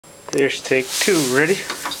There's take two. Ready?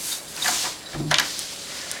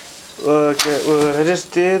 Look at what I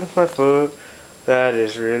just did with my foot. That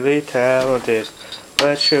is really talented.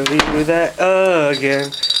 Let's show you that again,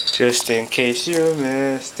 just in case you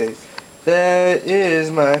missed it. That is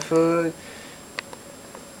my foot.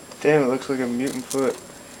 Damn, it looks like a mutant foot.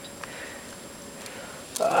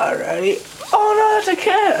 Alrighty. Oh no, that's a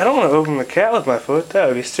cat. I don't want to open the cat with my foot. That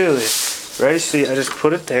would be silly. Ready? See, I just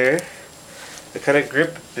put it there. I kind of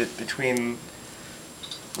grip it between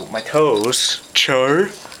my toes. Char.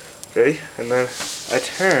 Ready? And then I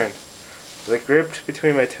turn. Like gripped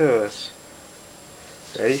between my toes.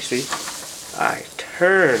 Ready? See? I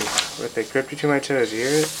turn with it gripped between my toes. You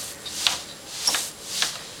hear it?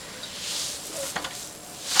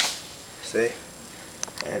 See?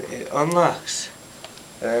 And it unlocks.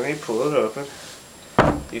 And then you pull it open.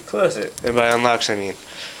 You close it. And by unlocks I mean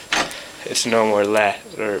it's no more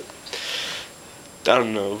or I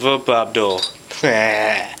don't know, Vote Bob Dole.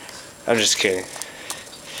 I'm just kidding.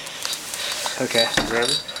 Okay,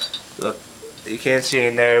 ready? Look, you can't see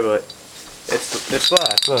in there, but it's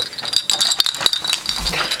locked. Look.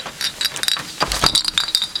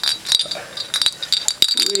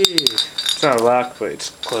 Whee. It's not locked, but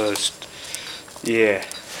it's closed. Yeah,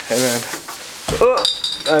 and then oh,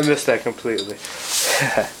 I missed that completely.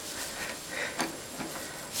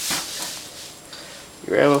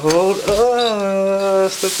 Grab a hold. Oh,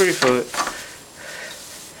 slippery foot.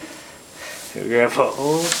 You grab a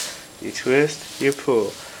hold. You twist. You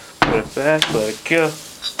pull. Put it back. Let it go.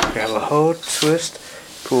 Grab a hold. Twist.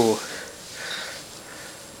 Pull.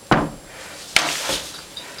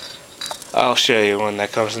 I'll show you one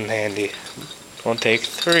that comes in handy. Won't take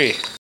three.